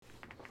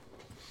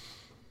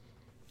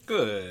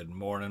Good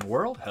morning,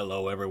 world.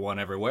 Hello, everyone,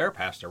 everywhere.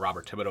 Pastor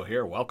Robert Thibodeau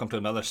here. Welcome to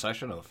another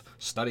session of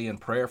study and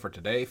prayer for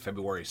today,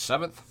 February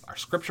 7th. Our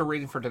scripture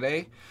reading for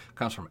today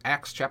comes from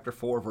Acts chapter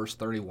 4, verse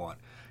 31.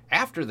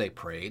 After they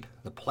prayed,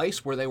 the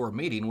place where they were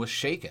meeting was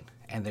shaken,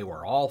 and they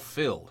were all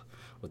filled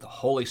with the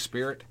Holy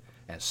Spirit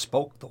and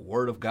spoke the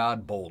word of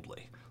God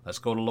boldly. Let's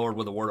go to Lord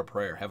with a word of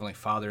prayer. Heavenly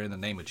Father, in the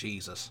name of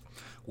Jesus,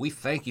 we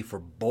thank you for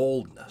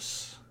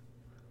boldness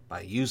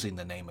by using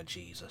the name of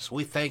Jesus.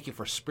 We thank you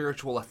for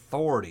spiritual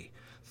authority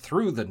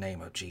through the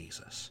name of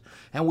Jesus.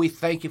 And we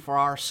thank you for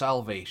our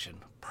salvation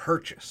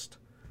purchased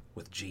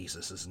with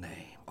Jesus'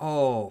 name.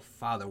 Oh,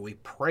 Father, we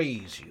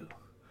praise you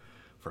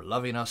for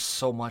loving us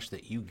so much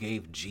that you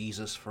gave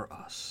Jesus for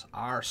us,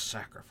 our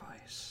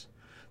sacrifice,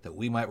 that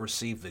we might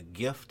receive the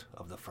gift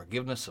of the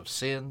forgiveness of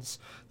sins,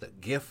 the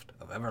gift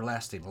of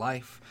everlasting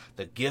life,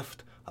 the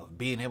gift of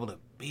being able to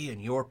be in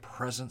your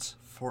presence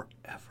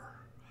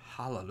forever.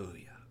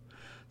 Hallelujah.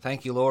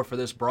 Thank you, Lord, for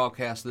this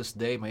broadcast this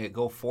day. May it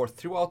go forth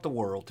throughout the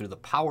world through the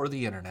power of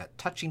the internet,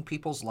 touching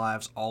people's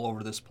lives all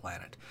over this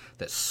planet,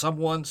 that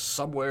someone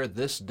somewhere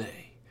this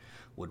day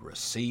would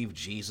receive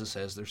Jesus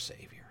as their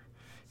Savior.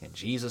 In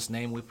Jesus'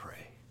 name we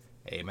pray.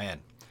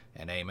 Amen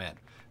and amen.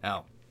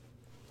 Now,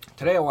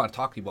 today I want to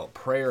talk to you about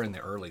prayer in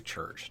the early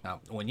church. Now,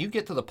 when you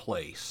get to the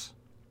place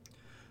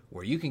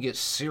where you can get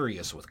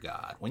serious with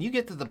God, when you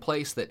get to the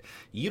place that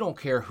you don't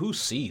care who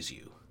sees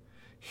you,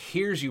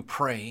 hears you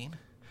praying,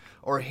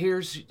 or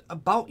hears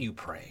about you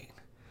praying,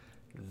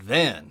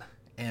 then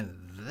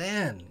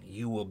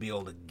you will be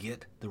able to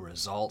get the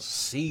results,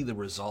 see the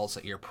results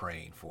that you're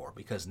praying for,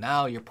 because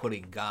now you're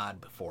putting God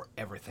before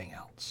everything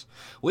else.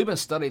 We've been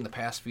studying the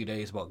past few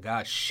days about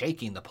God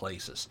shaking the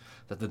places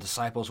that the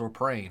disciples were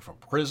praying, from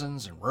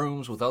prisons and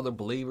rooms with other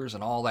believers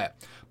and all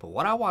that. But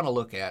what I want to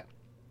look at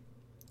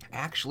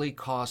actually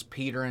caused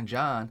Peter and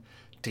John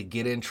to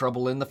get in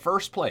trouble in the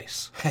first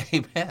place.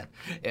 Amen.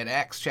 In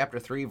Acts chapter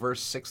 3,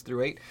 verse 6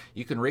 through 8,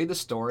 you can read the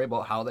story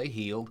about how they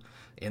healed,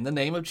 in the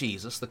name of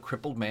Jesus, the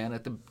crippled man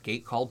at the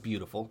gate called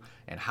Beautiful,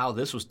 and how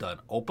this was done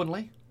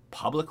openly,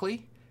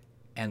 publicly,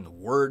 and the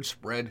word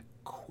spread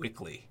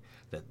quickly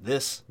that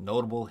this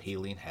notable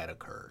healing had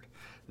occurred.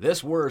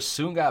 This word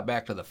soon got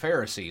back to the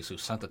Pharisees, who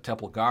sent the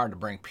temple guard to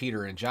bring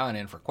Peter and John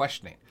in for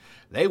questioning.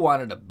 They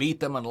wanted to beat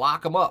them and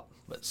lock them up,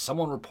 but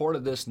someone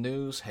reported this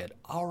news had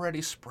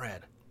already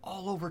spread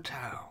all over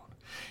town.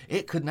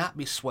 It could not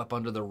be swept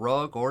under the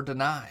rug or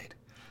denied.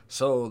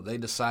 So they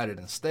decided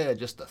instead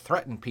just to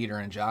threaten Peter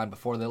and John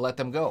before they let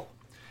them go.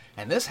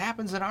 And this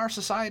happens in our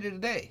society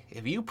today.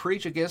 If you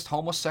preach against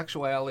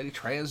homosexuality,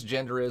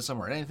 transgenderism,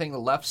 or anything the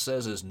left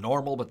says is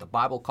normal but the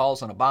Bible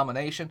calls an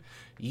abomination,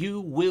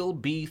 you will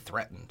be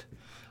threatened.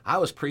 I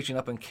was preaching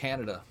up in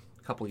Canada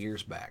a couple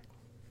years back,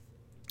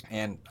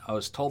 and I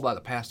was told by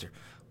the pastor,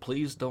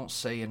 please don't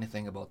say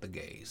anything about the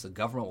gays. The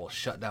government will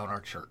shut down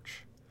our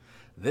church.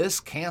 This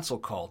cancel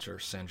culture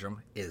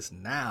syndrome is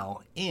now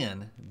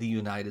in the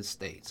United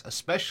States,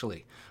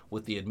 especially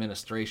with the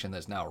administration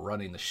that's now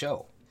running the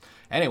show.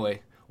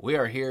 Anyway, we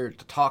are here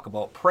to talk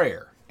about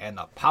prayer and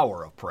the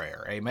power of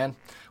prayer. Amen.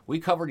 We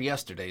covered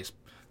yesterday's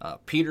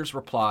Peter's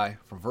reply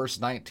from verse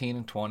 19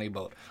 and 20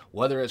 about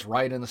whether it's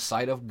right in the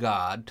sight of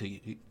God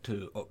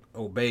to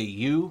obey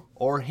you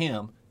or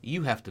him.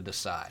 You have to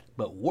decide.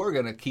 But we're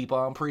going to keep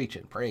on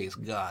preaching. Praise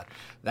God.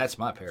 That's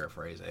my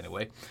paraphrase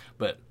anyway.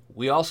 But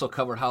we also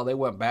covered how they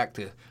went back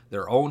to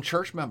their own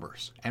church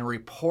members and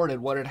reported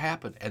what had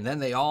happened. And then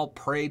they all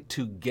prayed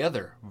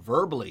together,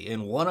 verbally,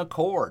 in one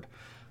accord,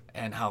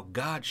 and how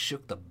God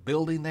shook the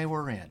building they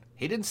were in.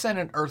 He didn't send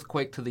an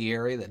earthquake to the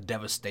area that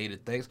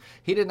devastated things.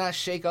 He did not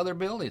shake other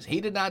buildings.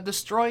 He did not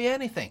destroy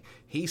anything.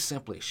 He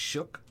simply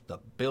shook the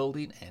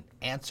building and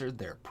answered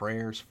their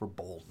prayers for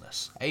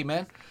boldness.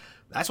 Amen.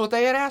 That's what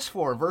they had asked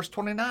for in verse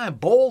 29,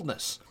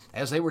 boldness,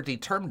 as they were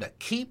determined to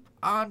keep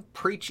on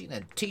preaching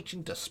and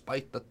teaching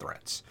despite the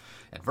threats.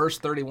 In verse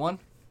 31,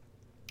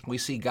 we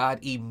see God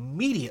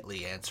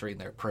immediately answering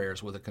their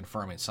prayers with a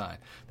confirming sign.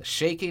 The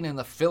shaking and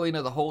the filling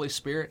of the Holy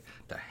Spirit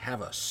to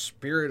have a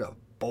spirit of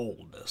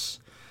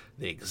boldness.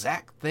 The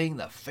exact thing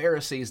the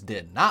Pharisees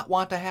did not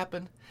want to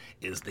happen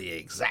is the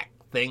exact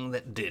thing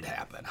that did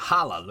happen.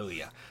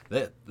 Hallelujah.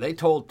 They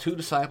told two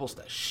disciples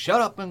to shut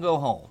up and go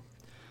home.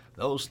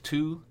 Those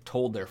two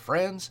told their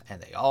friends,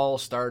 and they all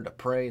started to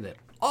pray that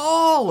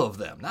all of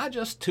them, not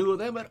just two of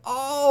them, but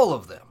all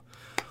of them,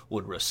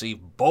 would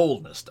receive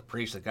boldness to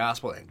preach the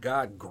gospel, and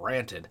God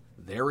granted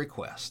their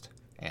request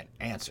and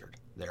answered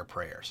their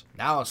prayers.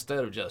 Now,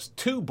 instead of just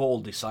two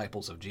bold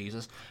disciples of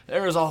Jesus,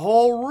 there's a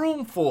whole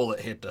room full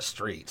that hit the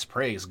streets,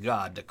 praise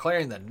God,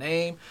 declaring the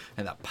name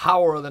and the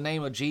power of the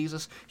name of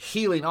Jesus,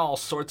 healing all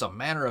sorts of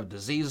manner of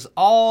diseases,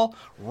 all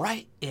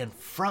right in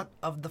front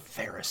of the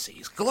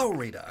Pharisees.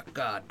 Glory to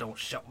God. Don't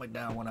shut me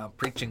down when I'm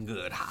preaching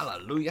good.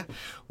 Hallelujah.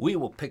 We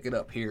will pick it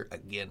up here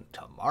again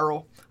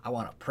tomorrow. I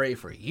want to pray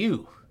for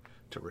you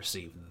to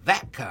receive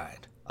that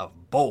kind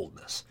of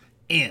boldness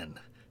in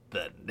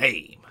the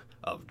name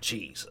of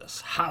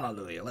Jesus.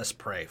 Hallelujah. Let's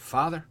pray.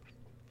 Father,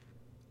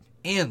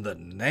 in the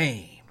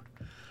name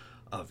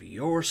of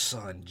your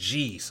Son,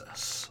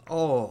 Jesus.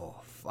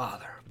 Oh,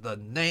 Father, the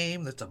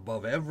name that's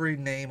above every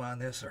name on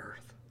this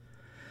earth.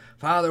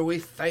 Father, we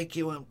thank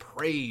you and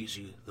praise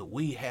you that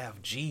we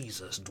have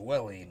Jesus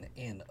dwelling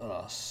in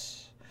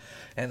us,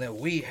 and that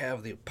we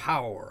have the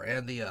power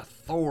and the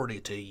authority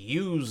to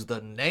use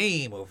the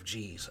name of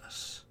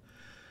Jesus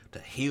to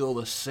heal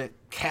the sick,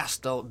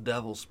 cast out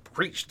devils,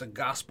 preach the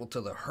gospel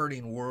to the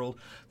hurting world,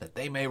 that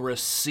they may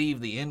receive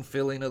the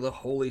infilling of the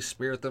Holy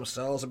Spirit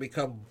themselves and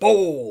become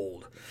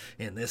bold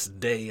in this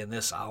day and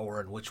this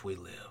hour in which we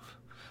live.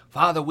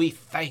 Father, we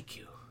thank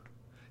you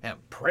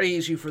and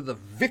praise you for the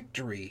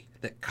victory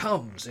that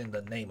comes in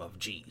the name of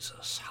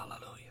Jesus.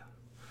 Hallelujah.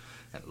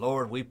 And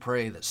Lord, we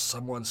pray that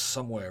someone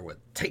somewhere would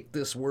take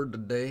this word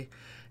today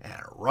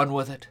and run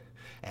with it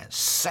and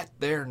set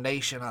their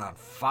nation on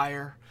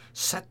fire,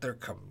 set their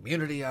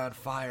community on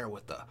fire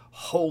with the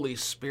Holy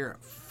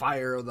Spirit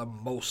fire of the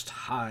Most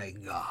High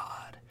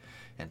God.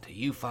 And to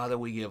you, Father,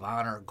 we give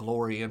honor,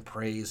 glory, and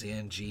praise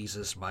in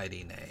Jesus'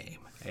 mighty name.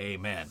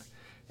 Amen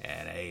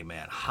and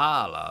amen.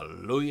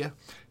 Hallelujah.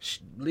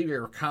 Leave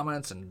your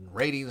comments and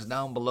ratings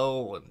down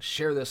below and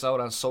share this out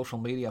on social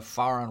media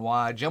far and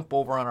wide. Jump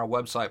over on our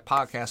website,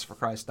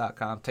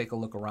 podcastforchrist.com. Take a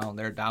look around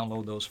there.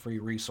 Download those free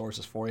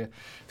resources for you.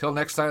 Till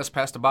next time, it's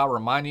Pastor Bob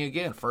reminding you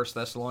again, 1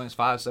 Thessalonians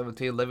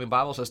 5:17, Living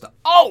Bible says to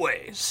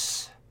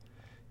always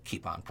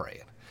keep on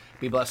praying.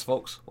 Be blessed,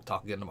 folks. We'll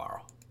talk again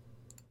tomorrow.